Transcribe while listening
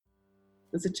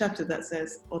There's a chapter that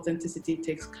says authenticity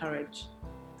takes courage.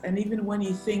 And even when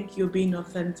you think you're being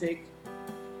authentic,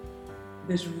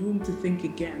 there's room to think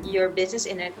again. Your business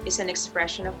is an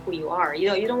expression of who you are.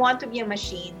 You don't want to be a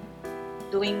machine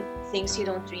doing things you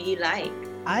don't really like.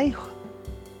 I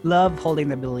love holding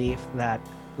the belief that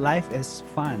life is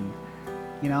fun,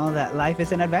 that life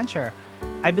is an adventure.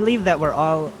 I believe that we're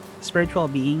all spiritual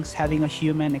beings having a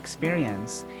human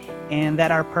experience, and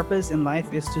that our purpose in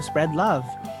life is to spread love.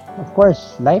 Of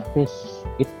course,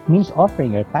 it means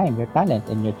offering your time, your talent,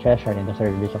 and your treasure in the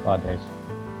service of others.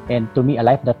 And to me, a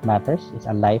life that matters is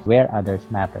a life where others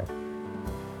matter.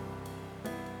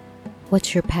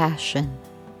 What's your passion?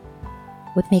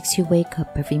 What makes you wake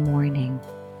up every morning?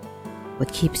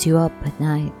 What keeps you up at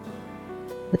night?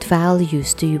 What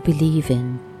values do you believe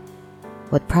in?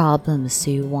 What problems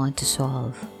do you want to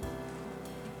solve?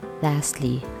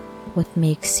 Lastly, what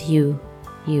makes you,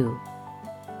 you?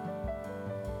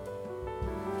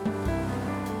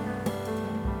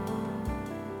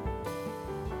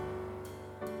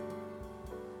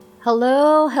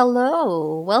 Hello,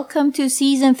 hello. Welcome to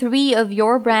season 3 of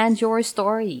Your Brand, Your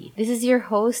Story. This is your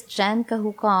host, Jen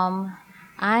Kahukom.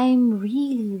 I'm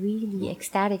really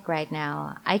ecstatic right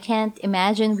now. I can't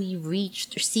imagine we've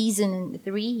reached season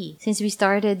 3 since we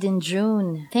started in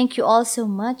June. Thank you all so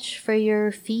much for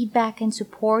your feedback and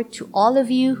support, to all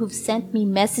of you who've sent me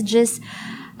messages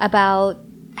about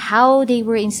how they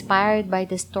were inspired by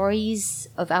the stories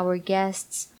of our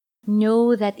guests.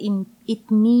 Know that it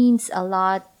means a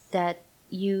lot that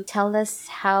you tell us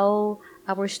how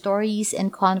our stories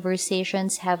and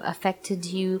conversations have affected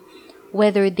you,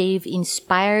 whether they've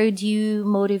inspired you,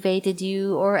 motivated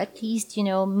you, or at least,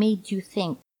 made you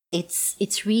think.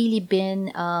 It's really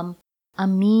been a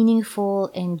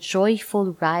meaningful and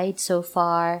joyful ride so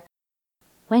far.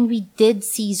 When we did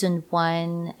season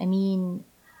 1,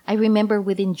 I remember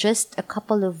within just a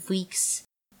couple of weeks,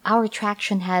 our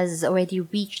traction has already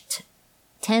reached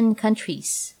 10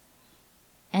 countries.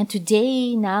 And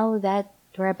today, now that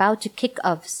we're about to kick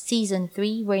off season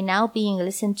 3, we're now being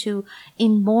listened to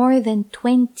in more than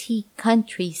 20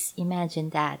 countries. Imagine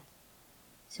that.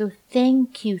 So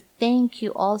thank you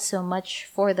all so much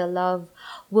for the love.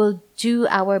 We'll do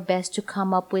our best to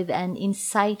come up with an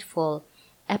insightful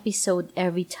episode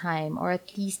every time, or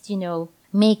at least,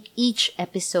 make each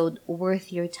episode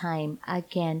worth your time.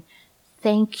 Again,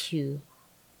 thank you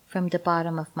from the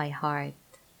bottom of my heart.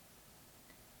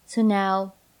 So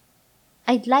now,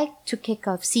 I'd like to kick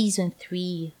off season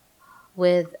 3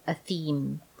 with a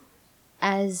theme.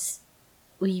 As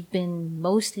we've been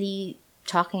mostly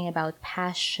talking about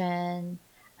passion,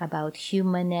 about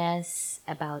humanness,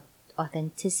 about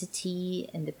authenticity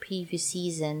in the previous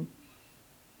season,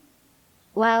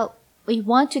 while we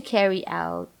want to carry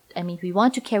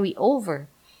over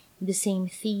the same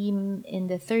theme in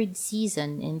this third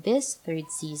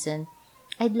season,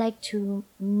 I'd like to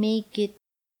make it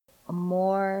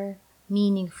more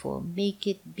meaningful, make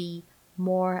it be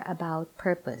more about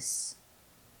purpose.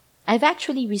 I've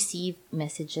actually received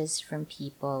messages from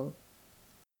people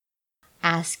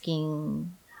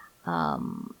asking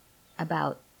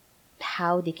about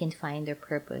how they can find their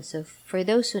purpose. So for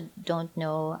those who don't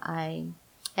know, I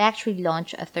actually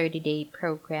launched a 30-day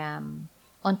program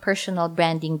on personal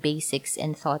branding basics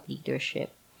and thought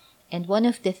leadership. And one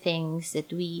of the things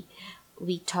that we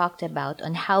talked about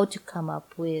on how to come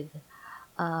up with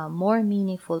a more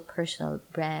meaningful personal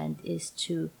brand is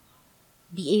to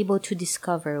be able to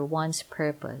discover one's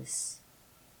purpose.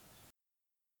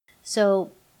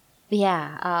 So,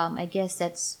 yeah, I guess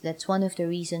that's one of the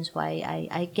reasons why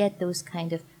I get those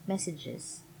kind of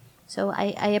messages. So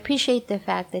I appreciate the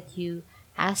fact that you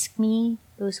ask me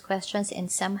those questions,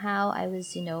 and somehow I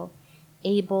was,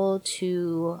 able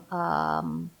to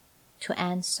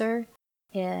answer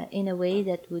in a way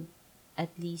that would at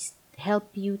least help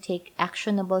you take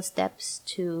actionable steps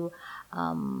to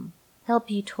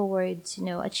help you towards,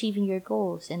 achieving your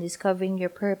goals and discovering your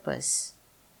purpose.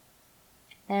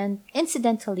 And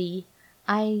incidentally,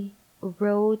 I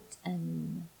wrote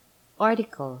an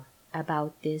article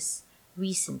about this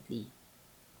recently.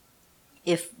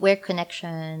 If we're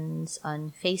connected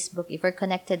on Facebook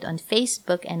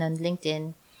and on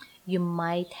LinkedIn, you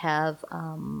might have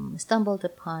stumbled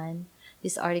upon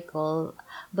this article.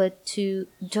 But to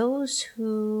those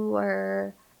who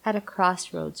are at a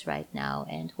crossroads right now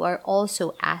and who are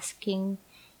also asking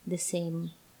the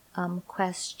same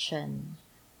question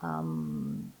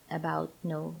about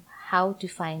how to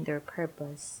find their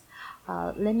purpose,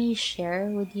 let me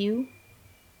share with you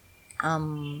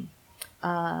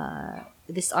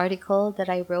this article that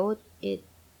I wrote. It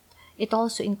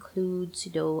also includes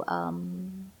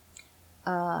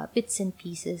bits and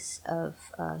pieces of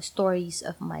stories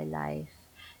of my life,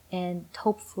 and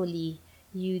hopefully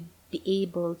you'd be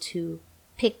able to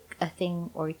pick a thing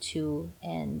or two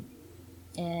and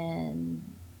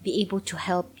be able to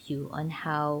help you on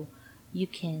how you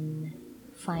can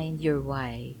find your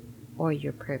why or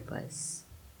your purpose.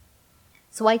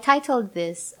 So I titled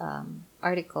this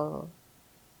article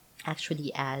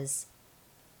actually as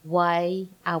Why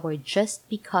Our Just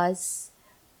Because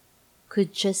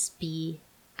Could Just Be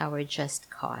Our Just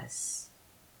Cause.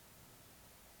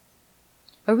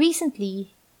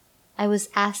 Recently, I was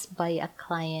asked by a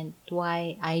client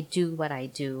why I do what I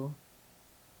do.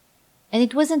 And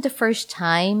it wasn't the first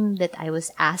time that I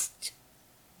was asked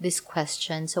this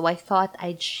question, so I thought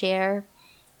I'd share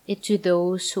it to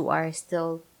those who are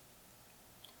still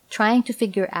trying to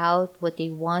figure out what they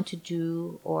want to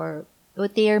do or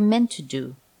what they are meant to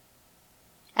do.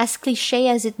 As cliche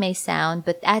as it may sound,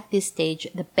 but at this stage,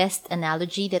 the best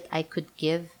analogy that I could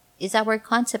give is our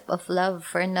concept of love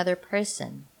for another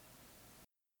person.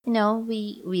 You know,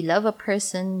 we love a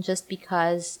person just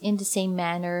because, in the same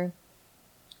manner,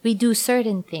 we do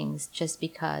certain things just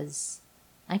because.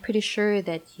 I'm pretty sure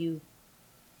that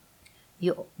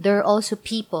there are also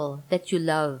people that you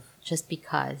love just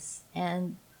because.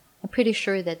 And I'm pretty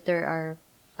sure that there are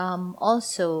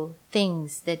also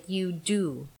things that you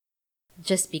do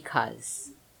just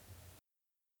because.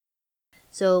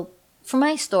 So, for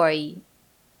my story,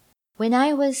 when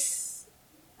I was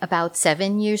about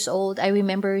 7 years old, I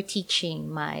remember teaching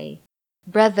my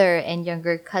brother and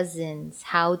younger cousins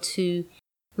how to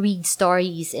read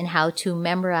stories and how to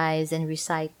memorize and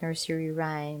recite nursery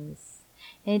rhymes.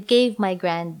 And it gave my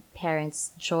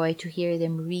grandparents joy to hear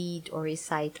them read or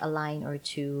recite a line or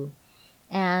two.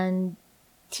 And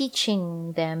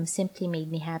teaching them simply made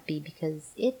me happy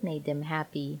because it made them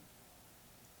happy.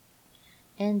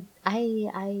 And I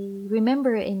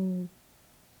remember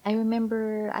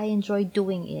I enjoyed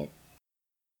doing it.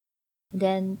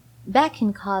 Then back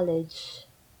in college,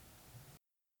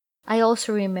 I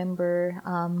also remember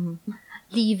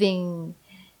leaving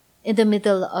in the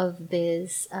middle of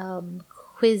this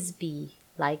quiz bee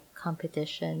like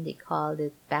competition. They called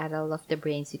it Battle of the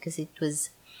Brains because it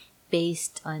was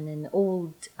based on an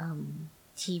old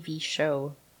TV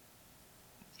show.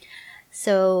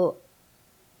 So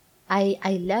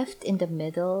I left in the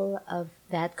middle of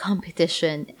that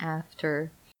competition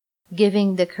after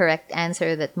giving the correct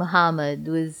answer that Muhammad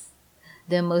was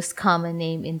the most common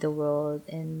name in the world,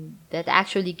 and that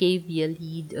actually gave me a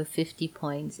lead of 50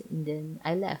 points, and then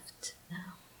I left.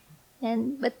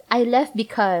 But I left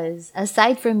because,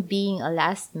 aside from being a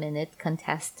last minute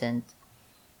contestant,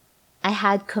 I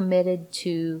had committed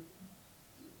to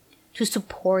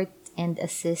support and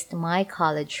assist my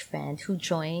college friend who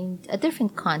joined a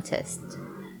different contest,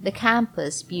 the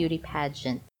campus beauty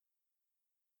pageant.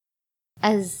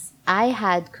 As I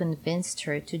had convinced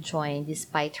her to join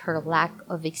despite her lack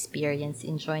of experience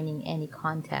in joining any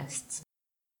contests,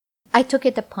 I took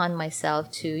it upon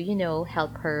myself to,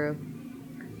 help her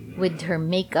with her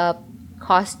makeup,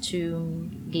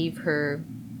 costume, gave her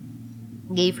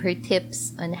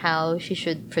tips on how she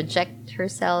should project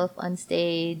herself on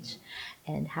stage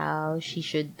and how she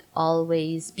should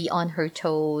always be on her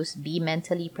toes, be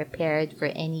mentally prepared for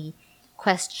any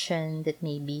question that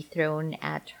may be thrown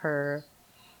at her.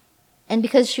 And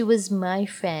because she was my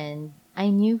friend, I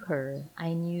knew her.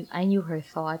 I knew her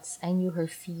thoughts. I knew her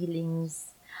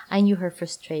feelings. I knew her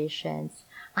frustrations.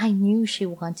 I knew she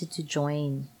wanted to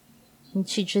join. And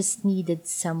she just needed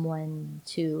someone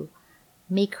to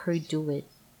make her do it.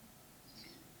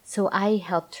 So I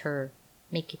helped her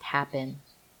make it happen.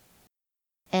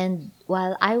 And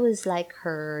while I was like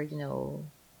her,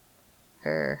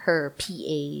 her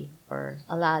PA or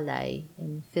alalay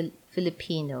in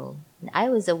Filipino, and I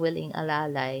was a willing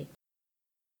alalay,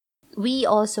 we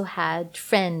also had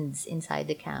friends inside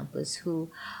the campus who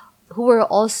were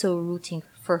also rooting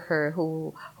for her,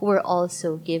 who were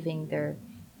also giving their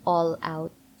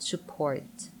all-out support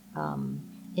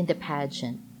in the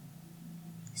pageant.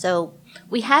 So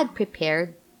we had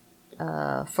prepared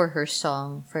for her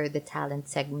song for the talent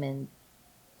segment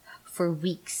for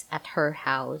weeks at her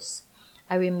house.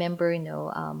 I remember,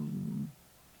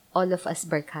 all of us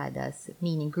barkadas,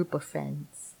 meaning group of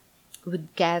friends,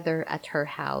 would gather at her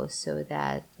house so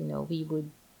that,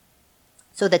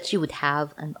 so that she would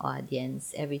have an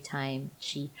audience every time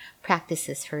she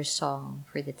practices her song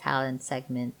for the talent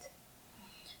segment.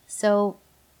 So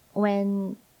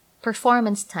when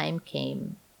performance time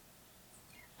came,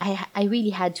 I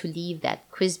really had to leave that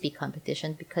quiz bee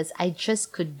competition because I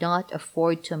just could not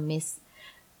afford to miss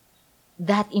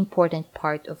that important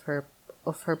part of her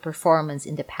performance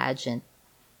in the pageant.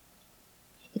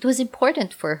 it was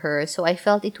important for her. So I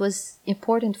felt it was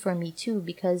important for me too,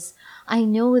 because I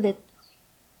know that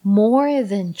more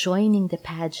than joining the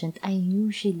pageant, I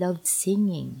knew she loved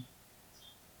singing.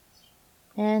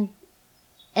 And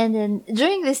then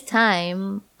during this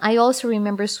time, I also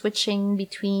remember switching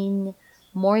between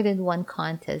more than one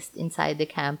contest inside the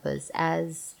campus,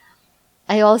 as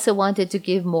I also wanted to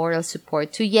give moral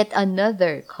support to yet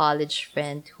another college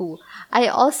friend who I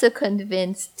also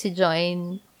convinced to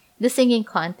join the singing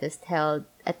contest held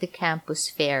at the campus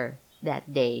fair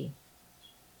that day.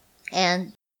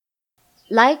 And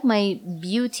like my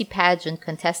beauty pageant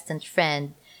contestant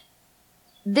friend,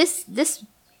 this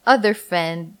other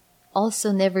friend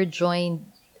also never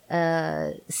joined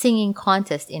a singing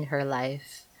contest in her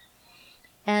life.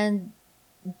 And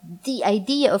the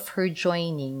idea of her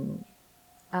joining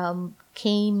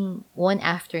came one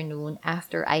afternoon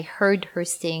after I heard her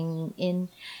sing in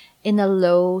a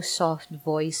low, soft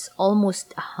voice,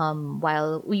 almost a hum,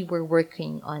 while we were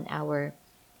working on our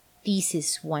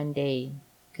thesis one day,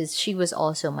 because she was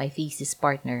also my thesis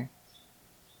partner.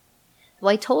 So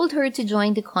I told her to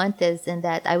join the contest and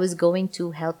that I was going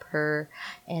to help her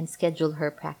and schedule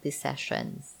her practice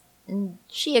sessions. And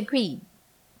she agreed.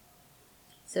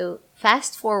 So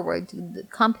fast forward to the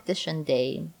competition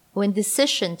day. When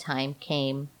decision time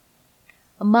came,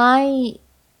 my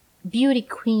beauty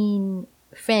queen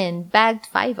friend bagged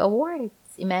 5 awards.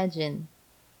 Imagine.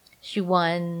 She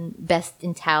won Best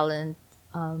in Talent,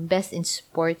 Best in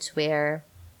Sportswear.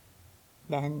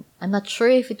 Then, I'm not sure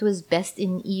if it was Best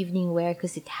in Evening Wear,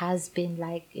 because it has been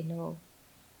it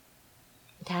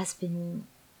has been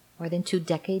more than 2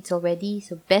 decades already.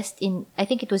 So I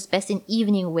think it was Best in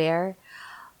Evening Wear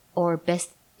or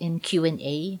Best in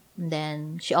Q&A. And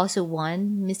then she also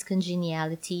won Miss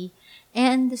Congeniality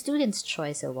and the Student's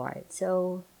Choice Award.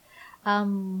 So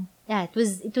yeah, it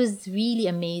was really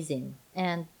amazing.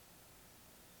 And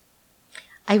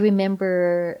I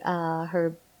remember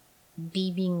her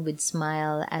beaming with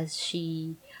smile as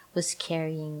she was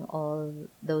carrying all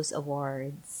those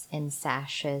awards and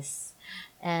sashes,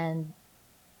 and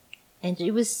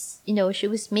it was, she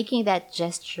was making that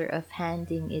gesture of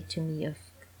handing it to me, of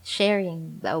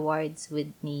sharing the awards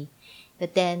with me.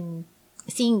 But then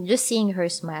seeing her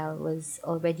smile was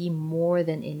already more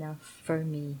than enough for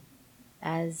me,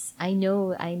 as I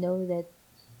know that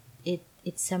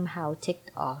it somehow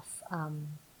ticked off an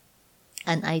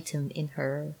item in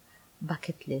her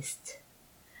bucket list.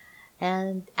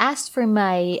 And as for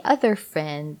my other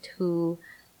friend who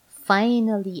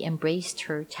finally embraced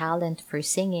her talent for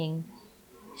singing,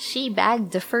 she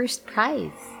bagged the first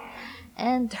prize.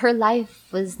 And her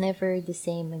life was never the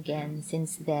same again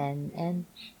since then. And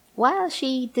while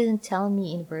she didn't tell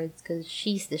me in words, because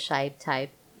she's the shy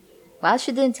type, while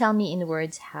she didn't tell me in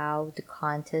words how the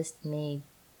contest made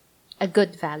a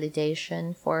good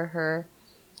validation for her,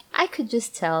 I could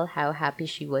just tell how happy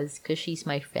she was, because she's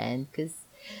my friend, because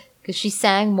she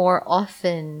sang more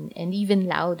often and even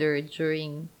louder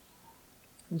during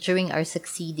our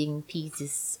succeeding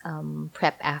thesis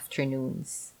prep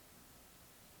afternoons.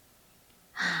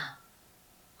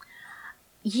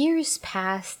 Years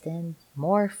passed and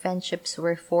more friendships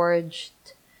were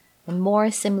forged and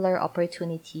more similar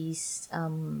opportunities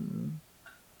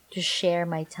to share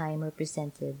my time were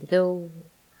presented, though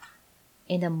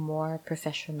in a more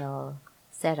professional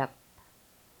setup.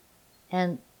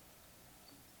 And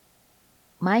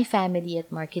my family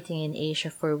at Marketing in Asia,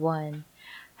 for one,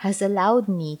 has allowed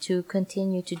me to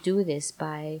continue to do this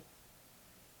by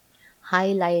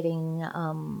highlighting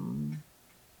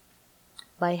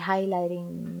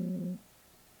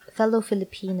fellow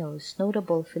Filipinos,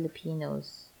 notable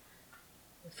Filipinos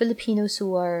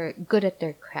who are good at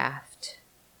their craft.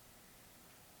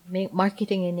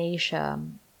 Marketing in Asia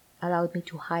allowed me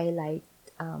to highlight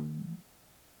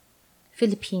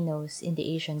Filipinos in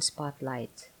the Asian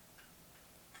spotlight.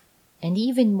 And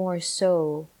even more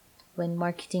so when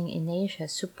Marketing in Asia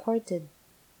supported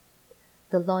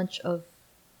the launch of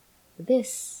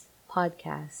this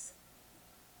podcast.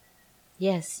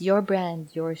 Yes, Your Brand,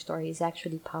 Your Story is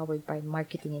actually powered by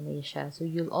Marketing in Asia. So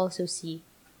you'll also see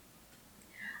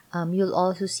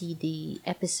the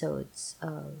episodes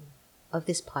of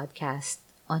this podcast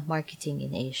on Marketing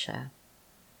in Asia.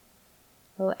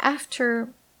 So after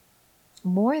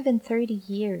more than 30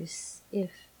 years, if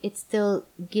it still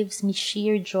gives me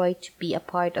sheer joy to be a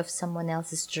part of someone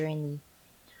else's journey,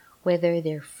 whether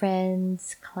they're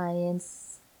friends,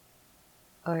 clients,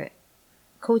 or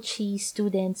coachees,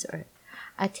 students, or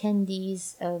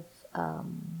attendees of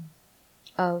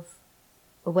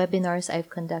webinars I've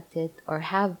conducted or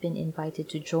have been invited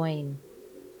to join.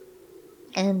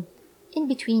 And in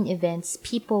between events,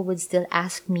 people would still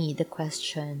ask me the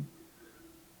question,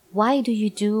 why do you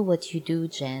do what you do,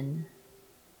 Jen?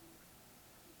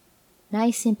 And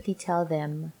I simply tell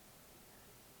them,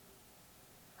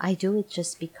 I do it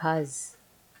just because.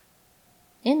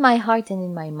 In my heart and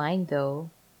in my mind, though,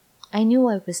 I knew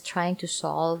I was trying to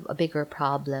solve a bigger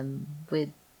problem with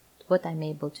what I'm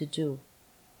able to do,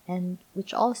 and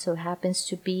which also happens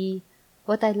to be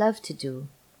what I love to do.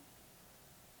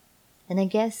 And I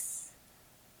guess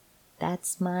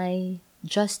that's my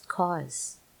just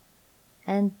cause.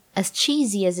 And as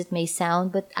cheesy as it may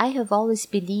sound, but I have always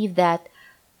believed that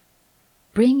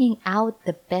bringing out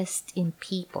the best in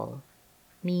people,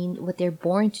 mean what they're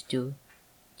born to do,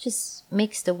 just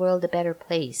makes the world a better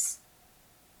place.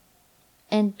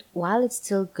 And while it's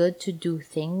still good to do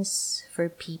things for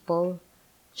people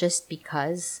just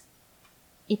because,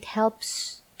 it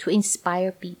helps to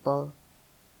inspire people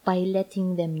by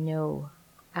letting them know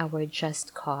our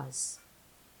just cause.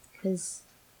 Because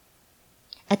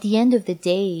at the end of the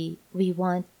day, we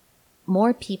want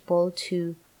more people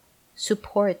to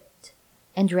support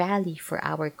and rally for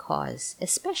our cause,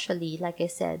 especially, like I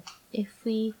said, if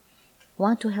we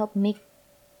want to help make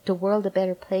the world a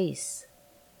better place.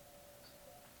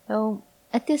 So,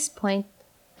 at this point,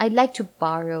 I'd like to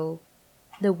borrow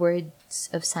the words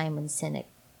of Simon Sinek.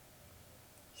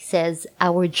 He says,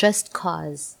 our just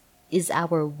cause is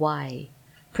our why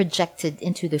projected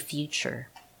into the future.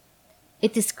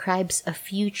 It describes a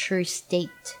future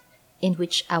state in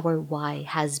which our why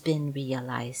has been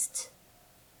realized.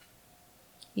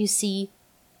 You see,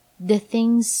 the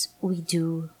things we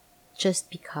do just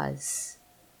because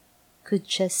could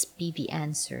just be the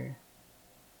answer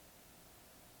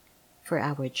for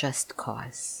our just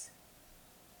cause.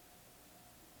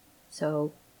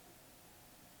 So,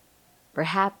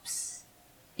 perhaps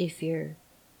if you're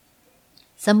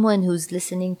someone who's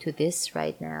listening to this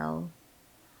right now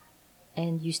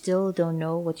and you still don't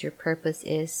know what your purpose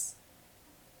is,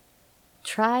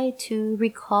 try to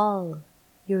recall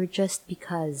your just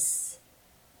because.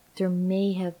 There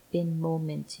may have been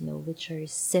moments, which are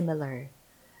similar,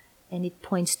 and it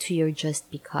points to your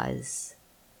just because.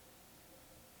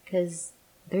 Because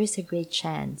there's a great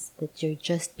chance that your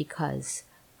just because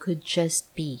could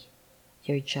just be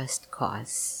your just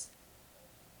cause.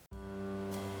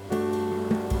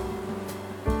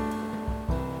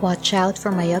 Watch out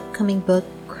for my upcoming book,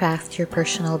 Craft Your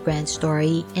Personal Brand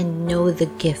Story and Know the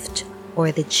Gift,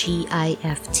 or the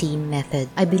GIFT method.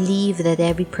 I believe that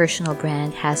every personal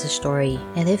brand has a story,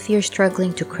 and if you're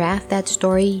struggling to craft that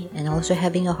story and also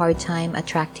having a hard time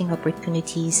attracting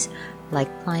opportunities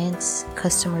like clients,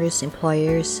 customers,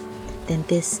 employers, then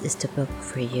this is the book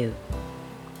for you.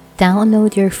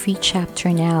 Download your free chapter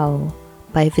now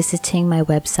by visiting my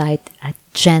website at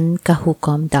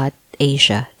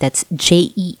jencajucom.asia. That's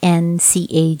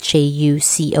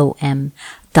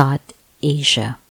JENCAJUCOM.asia.